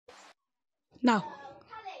Now.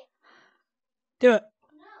 Do it.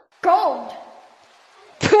 Gold.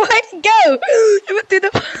 Where'd it go? It went through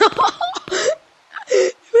the floor.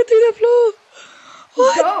 It went through the floor.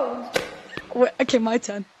 What? Gold. Wait, okay, my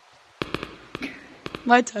turn.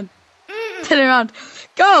 My turn. Turn around.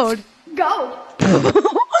 Gold. Gold.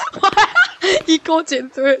 You caught it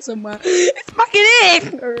and threw it somewhere. It's fucking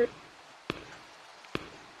in.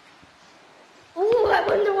 Ooh, I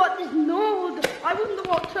wonder what this node. I wonder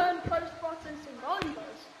what turn post-processing on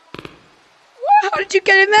does. How did you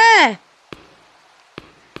get in there?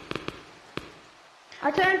 I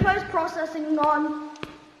turn post-processing on.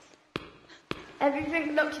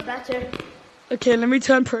 Everything looks better. Okay, let me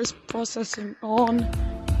turn post-processing on.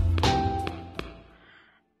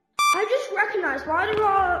 I just recognized, why do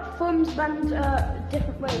our thumbs bend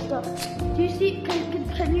different ways? Look, do you see,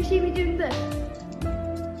 can you see me doing this?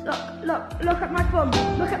 Look at my thumb.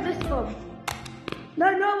 Look at this thumb.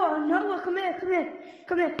 No, come here.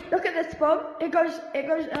 Look at this thumb. It goes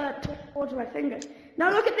towards my fingers. Now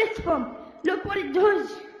look at this thumb. Look what it does.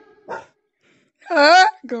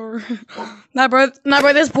 Go. Nah, bro,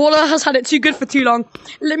 this baller has had it too good for too long.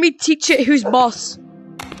 Let me teach it who's boss.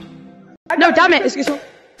 No, damn it.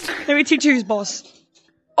 Let me teach you who's boss.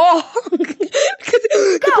 Oh!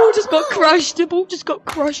 The ball just got crushed. The ball just got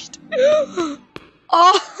crushed.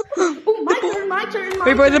 Oh! My turn.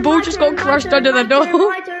 Wait, bro, the ball just got crushed under the door.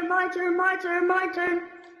 My turn.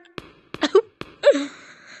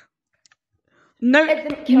 No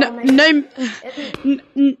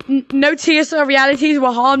TSR realities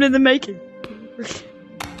were harmed in the making.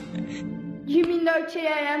 You mean no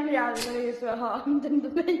TAM realities were harmed in the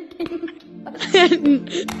making?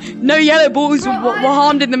 No yellow balls were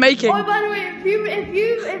harmed in the making. Oh, by the way,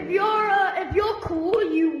 if you're cool,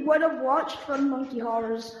 you would have watched Fun Monkey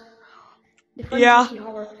Horrors. Yeah. Monkey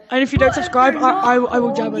Horror. And if you don't subscribe, I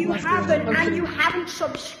will jab it. You haven't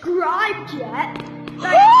subscribed yet.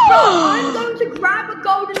 Like, I'm going to grab a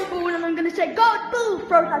golden ball and I'm going to say, "God, boo!"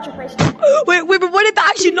 Throw it at your face. Wait, but why did that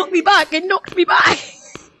actually knock me back? It knocked me back.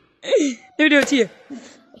 Let me do it to you.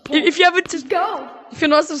 If you haven't just go. If you're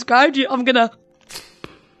not subscribed, I'm gonna.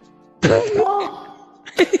 Oh.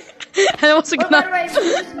 And I'm also gonna. By the way,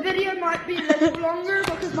 this video might be a little longer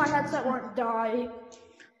because my headset won't die.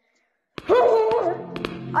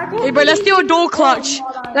 Hey, but let's do a door clutch.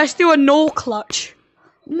 Let's do a no clutch.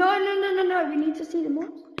 No. We need to see the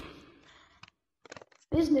mods.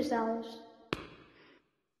 Business hours.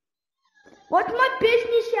 What's my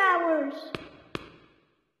business hours?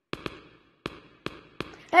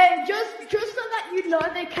 Hey, just so that you know,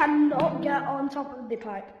 they cannot get on top of the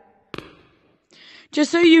pipe.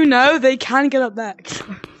 Just so you know, they can get up there.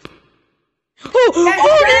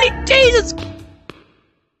 Holy Jesus!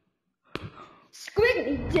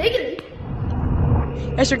 Squiggly diggly.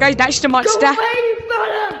 Yes, so guys, that's the monster. Go away, you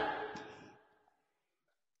fella!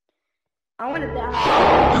 I want to die.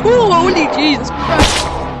 Oh, holy Jesus Christ!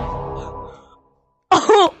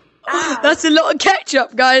 Oh, that's a lot of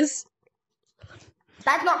ketchup, guys.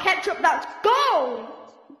 That's not ketchup, that's gold!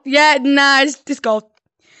 Yeah, nah, it's gold.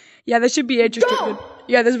 Yeah, there should be age restricted.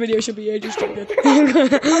 Yeah, this video should be age restricted.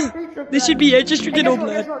 This should be age restricted or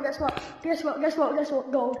blurred. Guess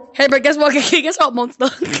what, gold. Hey, but guess what, monster?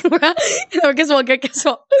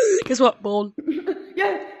 Guess what, ball.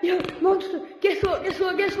 Yeah, monster. Guess what,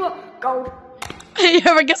 gold.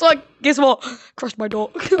 Yeah, but guess what, crushed my door.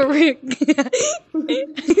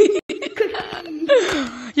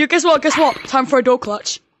 You guess what, time for a door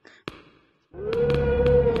clutch.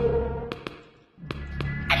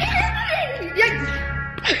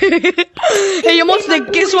 Hey, you monster,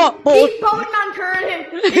 guess what, ball? He's Boatman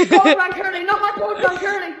curling, not my Boatman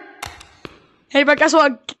curling. Hey, but guess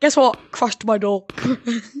what, crushed my door.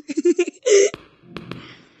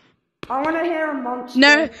 I wanna hear a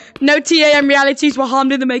monster. No TAM realities were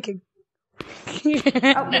harmed in the making.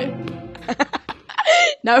 Help me.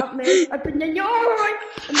 No. Help me. Open your eye.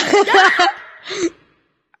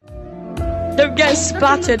 Don't get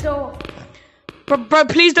splattered. Bro,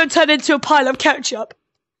 please don't turn into a pile of ketchup.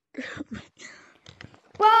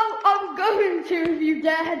 Well, I'm going to if you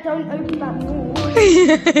dare. Don't open that door.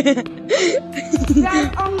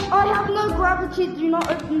 Guys, I have no gravity. Do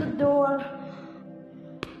not open the door.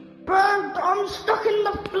 Bro, I'm stuck in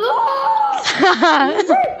the floor.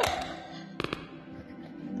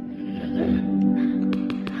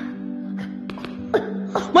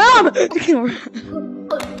 Mom!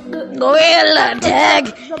 Gorilla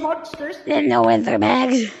tag! The monsters. In the winter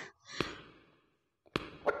bags.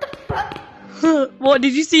 What the fuck? What,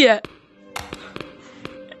 did you see it?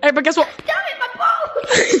 Hey, but guess what? Damn it, my ball!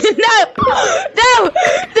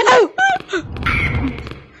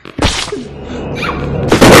 No!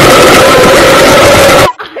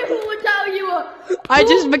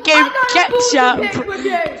 became ketchup.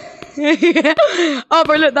 Oh,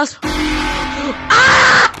 bro, look, that's.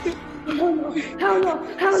 Ah! Hell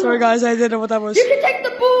no. Sorry, guys, I didn't know what that was. You can take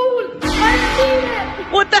the ball. I need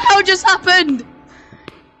it. What the hell just happened?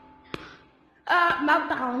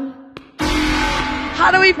 Meltdown.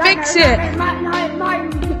 How do we fix it?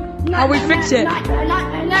 How we fix it?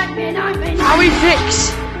 How we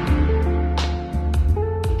fix?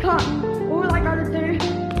 Can't. All I gotta do is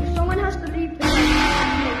someone has to leave the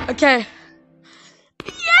game. Okay.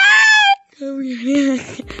 Yeah! Go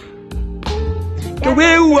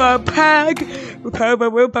in a pack.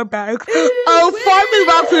 Bag. Oh, fuck me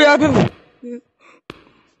back here.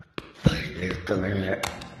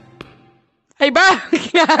 Hey, bro.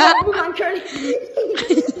 I'm Curly.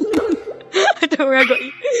 Don't worry, I got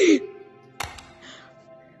you.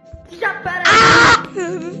 Shut better. Ah!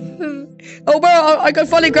 Oh, bro, I can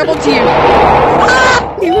finally grab onto you.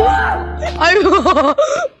 Ah! I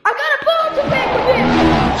got a ball to pick with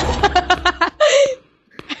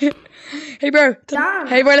you. Hey, bro. Damn.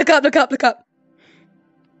 Hey, bro, look up.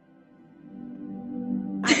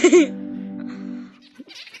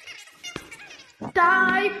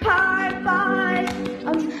 Die, bye.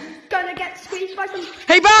 I'm gonna get squeezed by some.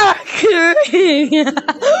 Hey, back!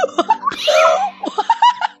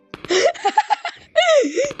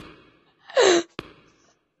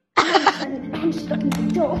 I'm stuck in the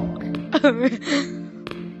door.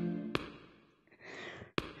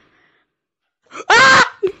 Ah!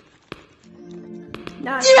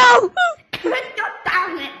 No. Yo! God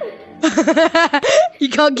damn it. You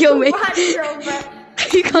can't kill me.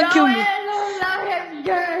 You can't kill me.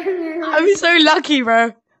 I'm so lucky,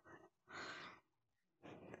 bro.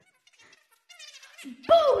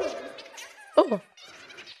 Ball. Oh.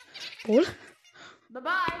 Ball?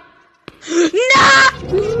 Bye-bye. No!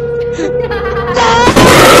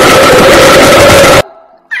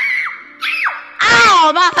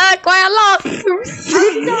 Ow, that hurt quite a lot.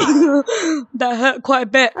 That hurt quite a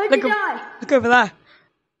bit. How'd you die? Look over there.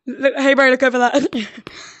 Look, hey, bro, look over there.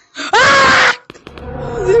 Ah!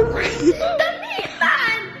 The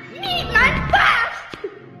meat man fast.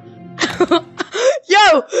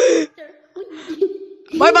 Yo!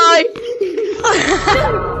 Bye-bye.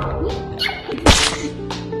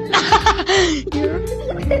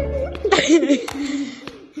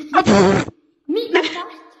 Meat man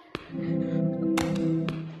fast.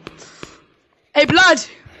 Hey, blood!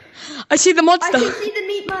 I see the monster. I can see the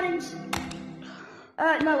meat muttons.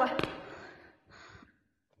 Noah.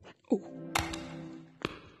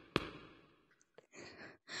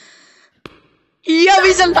 Yo,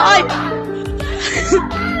 he's alive! There's two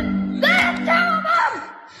of them!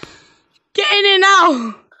 Get in here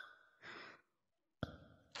now!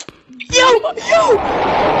 Yo!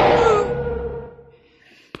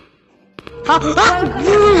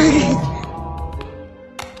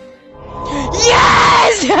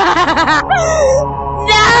 Yes! No!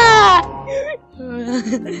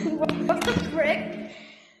 What the frick?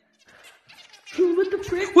 What the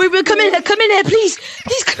frick? Wait, come in here, please!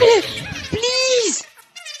 Please, come in here! Please!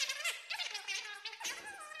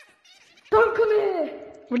 Don't come here!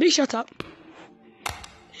 Will you shut up?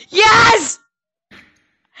 Yes!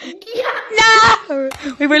 Yeah! No!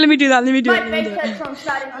 Wait, let me do that, My face hurts from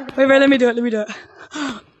sliding under. Wait, let me do it.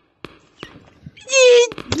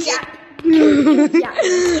 Yeah.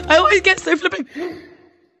 I always get so flipping.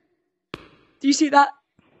 Do you see that?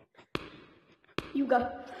 You go.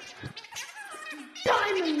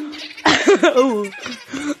 Diamond! Oh.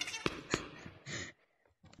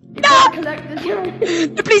 No! Collect the diamond.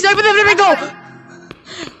 Please open the flipping door!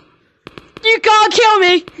 You can't kill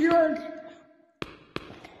me!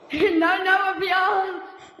 No, we are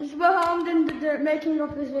harmed in the making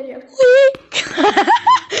of this video.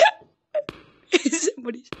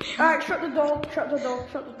 Somebody. Alright, shut the door.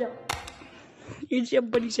 Did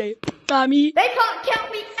somebody say, Tommy? They can't kill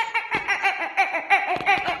me!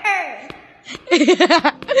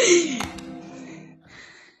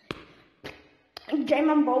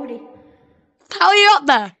 J-Man Baldy. How are you up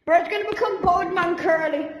there? Bro, it's gonna become Bold Man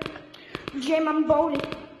Curly. J-Man Baldy.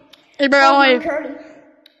 Hey, bro, how are you? Curly.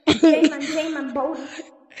 J-Man Baldy.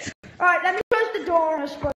 Alright, let me close the door on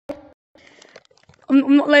us, bro.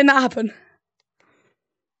 I'm not letting that happen.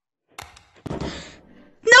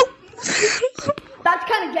 No! That's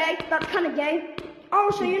kind of gay. Oh,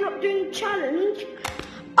 so you're not doing the challenge?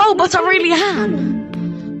 Oh, but I really am.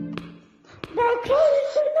 Bro,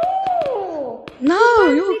 close the door. No,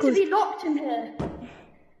 You you're need to good. be locked in here.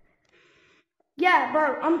 Yeah,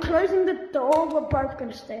 bro, I'm closing the door. We're both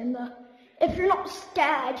gonna stay in there. If you're not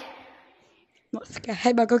scared. Not scared.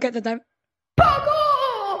 Hey, bro, go get the diamond.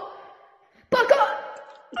 Bugger!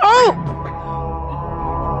 Oh!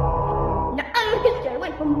 No, get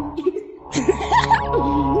away from me.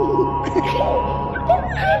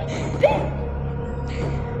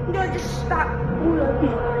 I'm gonna just stop all over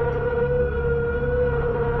you.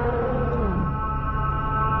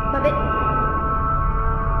 Rabbit.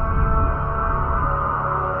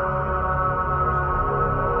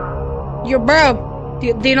 Yo, bro. Do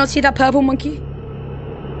you not see that purple monkey?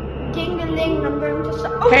 Ding-a-ling, I'm going to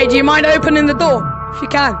stop. Hey, do you mind opening the door? If you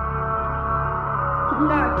can. No,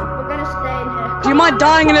 we're gonna stay in here. Do you mind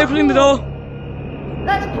dying and opening the door?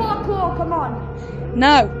 Let's parkour, come on.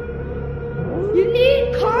 No. You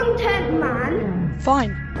need content, man.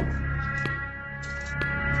 Fine.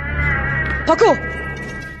 Parkour.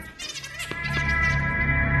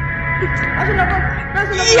 That's another one. That's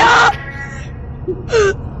another Yeah! one.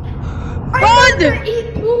 I'm Run! gonna eat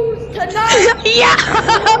balls tonight. Yeah!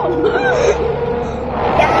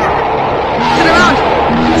 Yeah! Turn around.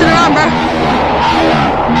 Turn around, bro.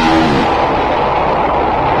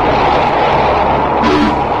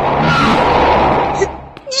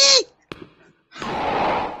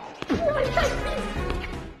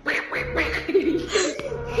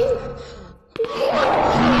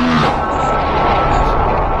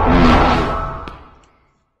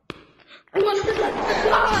 I'm gonna just let this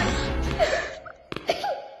fly.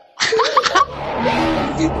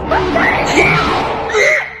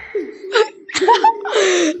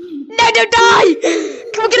 No, don't die!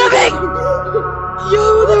 Come on, get on me! Yo,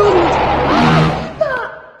 they're on it.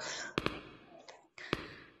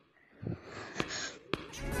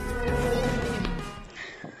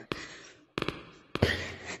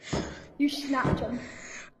 You snapped him.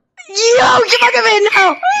 Yo, get back of it now!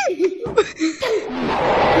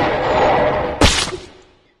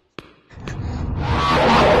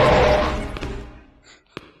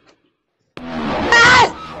 Ah!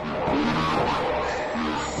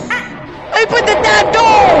 Open the damn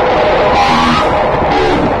door!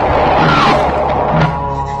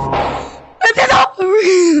 Open the door!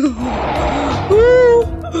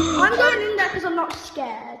 I'm going in there because I'm not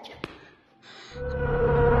scared.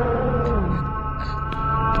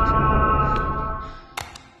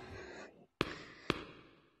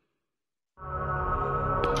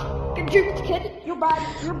 Get juked, kid. You're bad.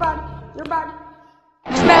 You're bad. You're bad.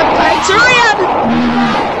 Smell bacteria!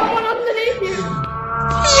 Someone underneath you.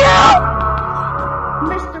 Yeah!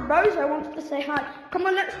 Mr. Bozo wants to say hi. Come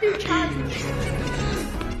on, let's do challenge.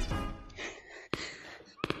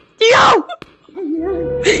 Yo! Who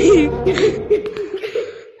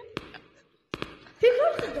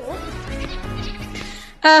closed the door?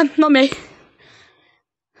 Not me.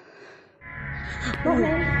 Not me.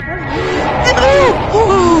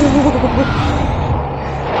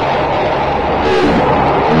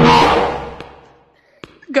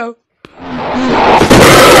 Go.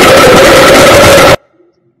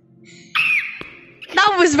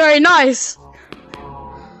 That was very nice.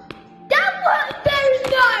 That was very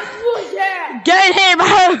nice, was it? Get in here, bro.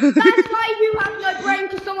 That's why you have no brain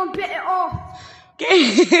because someone bit it off. Get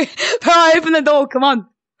in here. Bro, I open the door. Come on.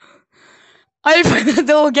 I open the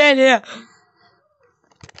door. Get in here.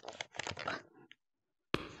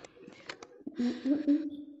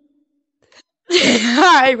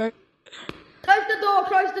 Alright, bro. Close the door,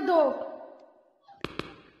 close the door.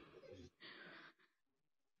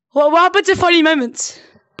 What happened to funny moments?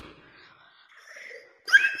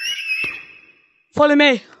 Follow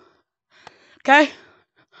me. Okay?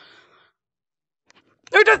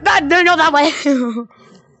 No, not that way.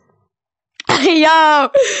 Yo.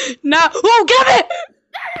 No. Oh, get it!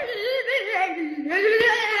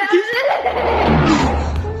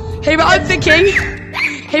 Hey, but I'm thinking.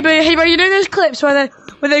 Hey, bro, you know those clips where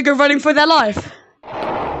they go running for their life?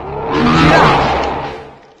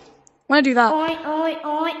 Wanna do that?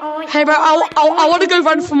 Hey, bro, I want to go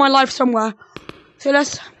run for my life somewhere. So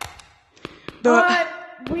let's do it. Alright,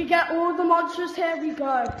 we get all the monsters, here we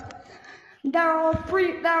go. There are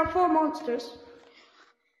 4 monsters.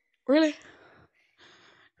 Really?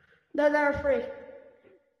 No, there are 3.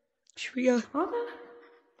 Should we go? Are there?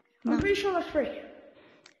 I'm pretty sure there's 3. Okay,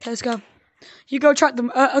 let's go. You go track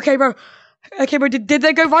them. Okay, bro. Okay, bro. Did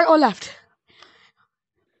they go right or left?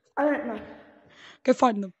 I don't know. Go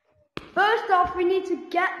find them. First off, we need to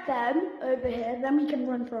get them over here, then we can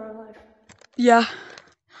run for our life. Yeah.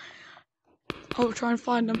 I'll try and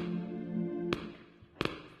find them.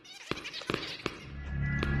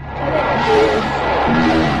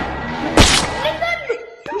 Listen!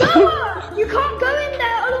 Noah! You can't go in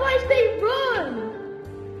there, otherwise they run!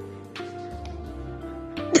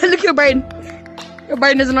 Look at your brain. Your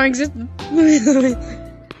brain is non-existent. Listen,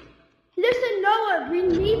 Noah, we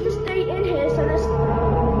need to stay in here, so let's...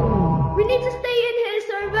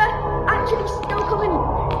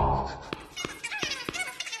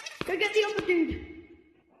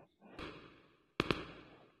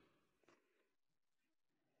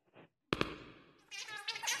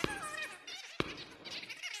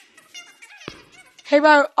 Hey,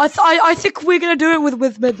 bro, I think we're gonna do it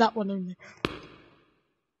with that one only.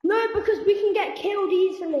 No, because we can get killed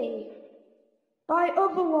easily by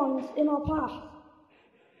other ones in our path.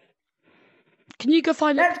 Can you go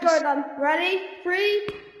find it? Let's go then. Ready? 3,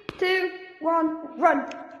 2, 1, run.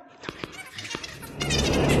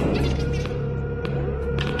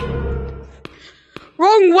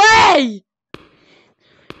 Wrong way!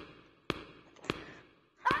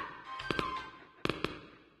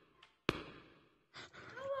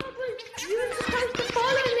 You were supposed to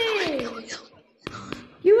follow me.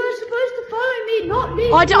 You were supposed to follow me, not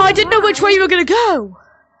me. I didn't know which way you were gonna go.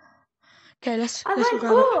 Okay, let's go went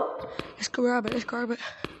grab up. it. Let's go grab it. Let's grab it.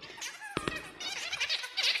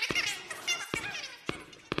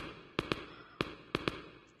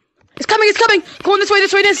 It's coming! It's coming! Go on this way!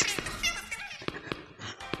 This way it is!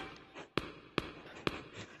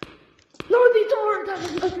 No, the door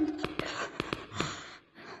doesn't open.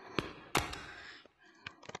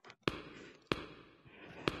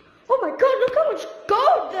 Oh my god, look how much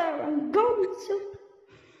gold there and gold and silver.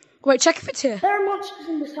 Wait, check if it's here. There are monsters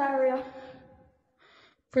in this area.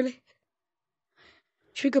 Really?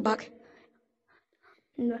 Should we go back?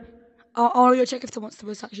 No. I'll go check if the monster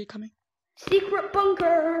was actually coming. Secret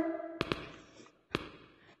bunker.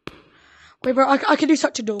 Wait, bro, I can do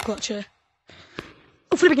such a door clutch here.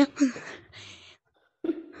 Oh, flipping out.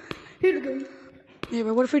 Hooligan. Yeah,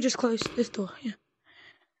 but what if we just close this door? Yeah.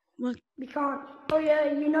 What? We can't. Oh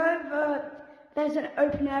yeah, you know there's an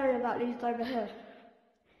open area that leads over here.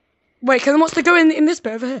 Wait, can the monster go in this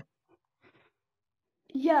bit over here?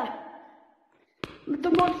 Yeah. The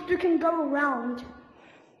monster can go around.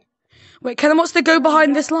 Wait, can the monster go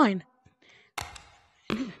behind this line?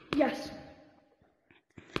 Yes.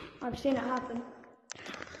 I've seen it happen.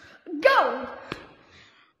 Go!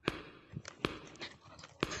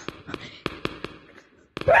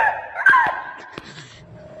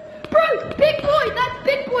 Bro, big boy, that's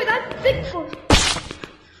big boy, that's big boy.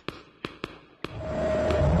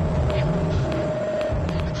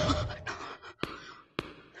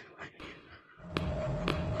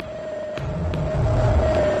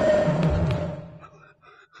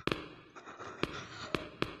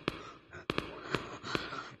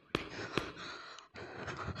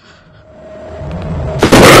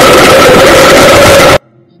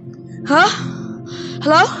 Huh?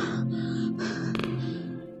 Hello?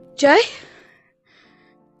 Jay?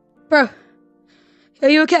 Bro, are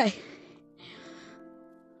you okay?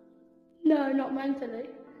 No, not mentally.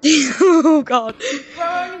 Oh god. Bro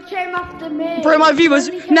only came after me. Bro, my viewers,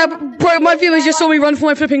 my viewers just saw me run for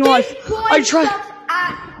my flipping life. I tried.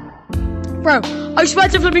 Bro, I swear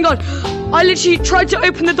to flipping god, I literally tried to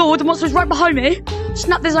open the door, the monster was right behind me,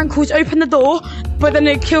 snapped his ankles, opened the door, but then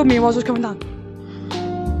it killed me while I was coming down.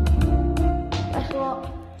 Guess what?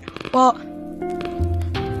 What?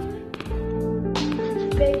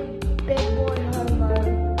 Big boy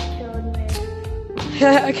homo killed me.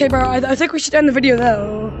 Yeah, okay bro, I think we should end the video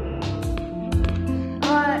though.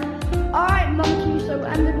 Alright, monkey, so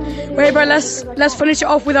end the video. Wait bro, let's finish it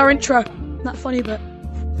off with our intro. Not funny, but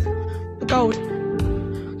the gold.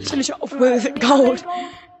 Let's finish it off with gold.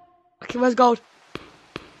 Okay, where's gold?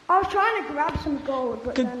 I was trying to grab some gold,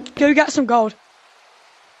 but then... Go get some gold.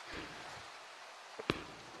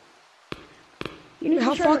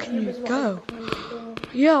 How far can you go?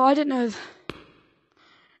 Yo, I didn't know.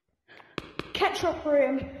 Ketchup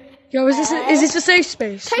room. Yo, is this a safe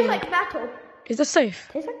space? Tastes like metal. Is this safe?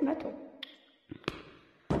 Tastes like metal.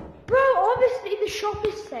 Bro, obviously the shop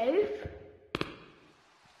is safe.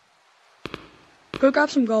 Go grab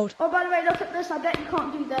some gold. Oh, by the way, look at this. I bet you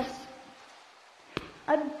can't do this.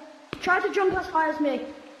 Try to jump as high as me.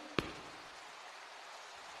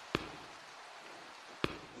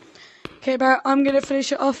 Okay, bro, I'm gonna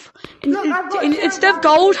finish it off. Look, Instead of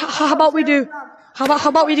gold, how about we do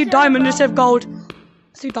diamond instead of gold?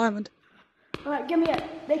 Let's do diamond. Alright, give me it.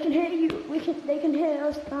 They can hear you. They can hear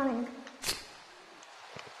us planning.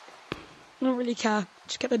 I don't really care.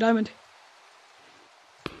 Just get the diamond.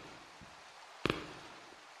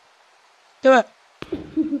 Do it.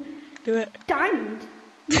 Do it. Diamond.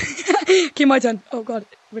 Okay, my turn. Oh god,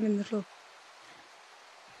 it went in the floor.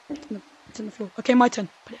 It's in the floor. Okay, my turn.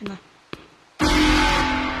 Put it in there.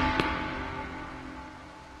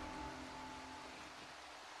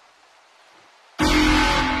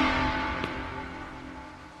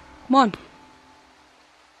 Come on.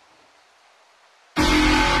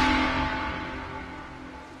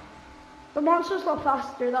 The monster's a lot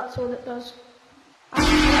faster, that's all it does.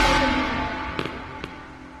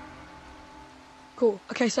 Cool.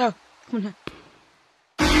 Okay, so, come on here.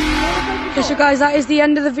 Okay, so guys, that is the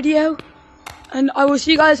end of the video. And I will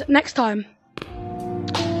see you guys next time.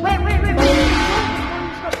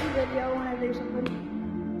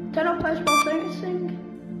 Turn on post processing.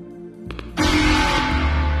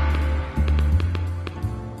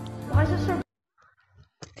 Why is this so?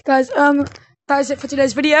 Guys, that is it for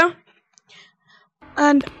today's video.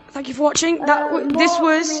 And thank you for watching. This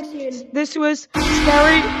was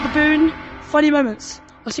Scary Baboon Funny Moments.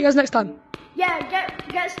 I'll see you guys next time. Yeah,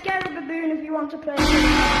 get Scary Baboon if you want to play.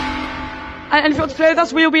 And if you want to play with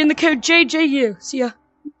us, we'll be in the code JJU. See ya.